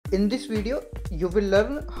In this video, you will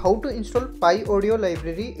learn how to install Pyaudio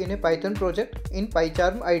library in a Python project in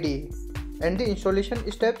Pycharm IDE, and the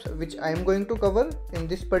installation steps which I am going to cover in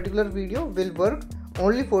this particular video will work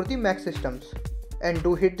only for the Mac systems. And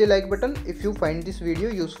do hit the like button if you find this video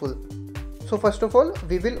useful. So first of all,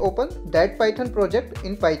 we will open that Python project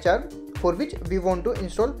in Pycharm for which we want to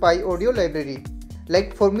install Pyaudio library.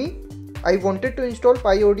 Like for me, I wanted to install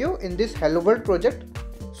Pyaudio in this Hello World project.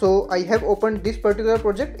 So I have opened this particular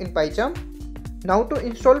project in Pycharm. Now to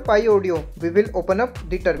install Pyaudio, we will open up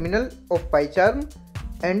the terminal of Pycharm,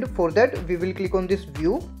 and for that we will click on this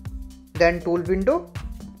view, then tool window,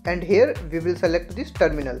 and here we will select this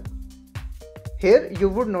terminal. Here you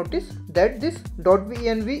would notice that this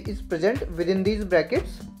 .env is present within these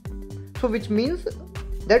brackets, so which means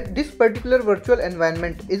that this particular virtual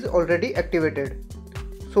environment is already activated.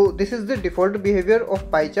 So this is the default behavior of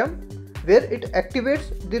Pycharm, where it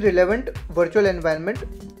activates the relevant virtual environment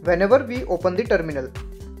whenever we open the terminal.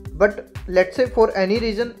 But let's say for any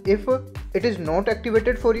reason if it is not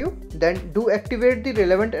activated for you, then do activate the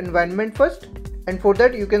relevant environment first, and for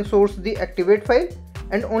that you can source the activate file,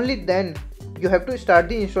 and only then you have to start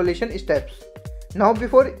the installation steps. Now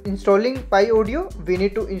before installing Pyaudio, we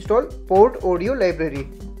need to install Portaudio library,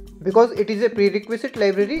 because it is a prerequisite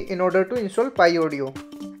library in order to install Pyaudio.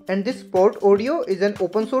 And this Portaudio is an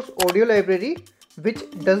open source audio library which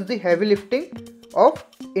does the heavy lifting of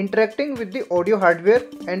interacting with the audio hardware,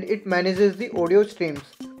 and it manages the audio streams.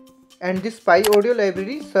 And this Pyaudio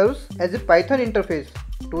library serves as a Python interface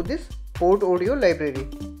to this Portaudio library.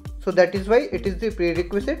 So that is why it is the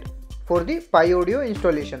prerequisite for the Pyaudio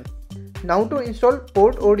installation. Now to install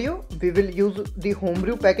Portaudio, we will use the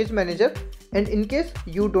Homebrew package manager, and in case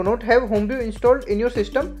you do not have Homebrew installed in your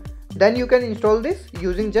system, then you can install this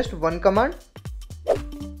using just one command.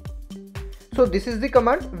 So this is the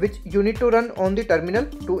command which you need to run on the terminal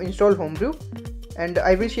to install Homebrew, and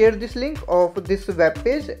I will share this link of this web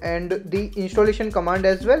page and the installation command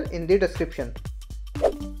as well in the description.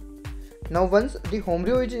 Now once the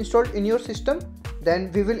Homebrew is installed in your system, then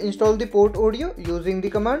we will install the Portaudio using the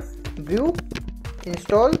command brew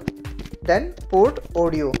install then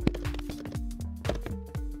Portaudio.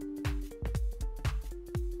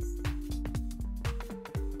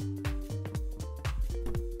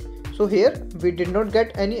 So here we did not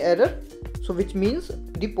get any error, so which means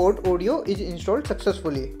the Portaudio is installed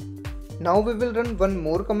successfully. Now we will run one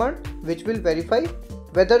more command which will verify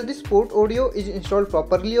whether this Portaudio is installed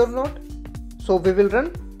properly or not. So we will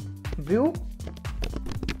run brew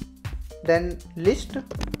then list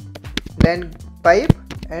then pipe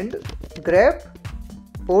and grep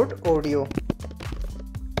Portaudio.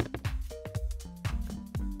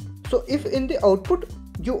 So if in the output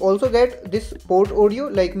you also get this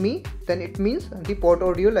Portaudio like me, then it means the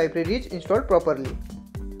Portaudio library is installed properly.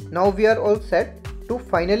 Now we are all set to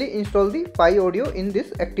finally install the Pyaudio in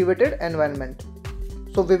this activated environment.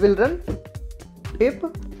 So we will run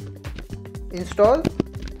pip install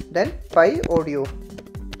then Pyaudio.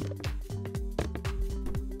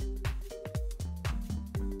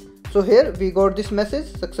 So here we got this message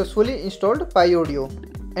successfully installed Pyaudio,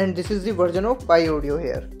 and this is the version of Pyaudio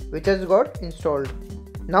here which has got installed.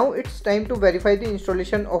 Now it's time to verify the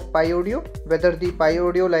installation of Pyaudio, whether the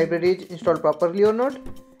Pyaudio library is installed properly or not,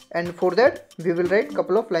 and for that we will write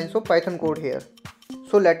couple of lines of Python code here.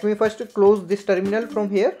 So let me first close this terminal from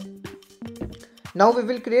here. Now we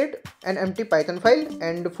will create an empty Python file,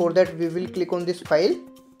 and for that we will click on this file,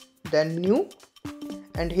 then new,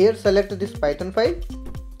 and here select this Python file.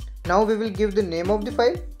 Now we will give the name of the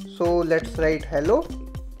file, so let's write hello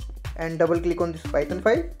and double click on this Python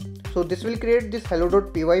file. So this will create this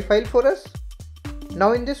hello.py file for us.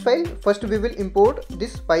 Now in this file, first we will import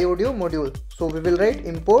this Pyaudio module. So we will write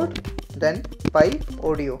import then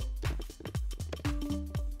Pyaudio.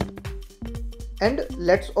 And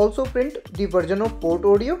let's also print the version of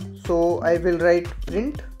Portaudio. So I will write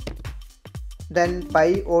print then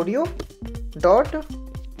Pyaudio dot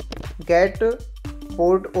get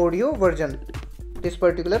Portaudio version, this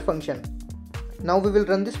particular function. Now we will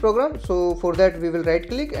run this program, so for that we will right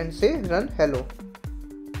click and say run hello.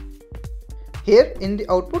 Here in the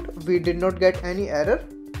output we did not get any error.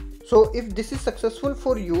 So if this is successful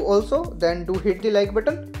for you also, then do hit the like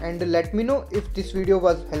button and let me know if this video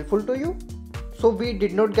was helpful to you. So we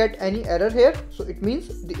did not get any error here, so it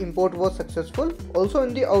means the import was successful. Also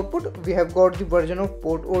in the output we have got the version of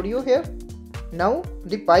Portaudio here. Now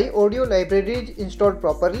the Pyaudio library is installed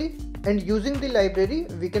properly, and using the library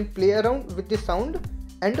we can play around with the sound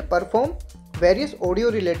and perform various audio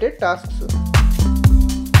related tasks.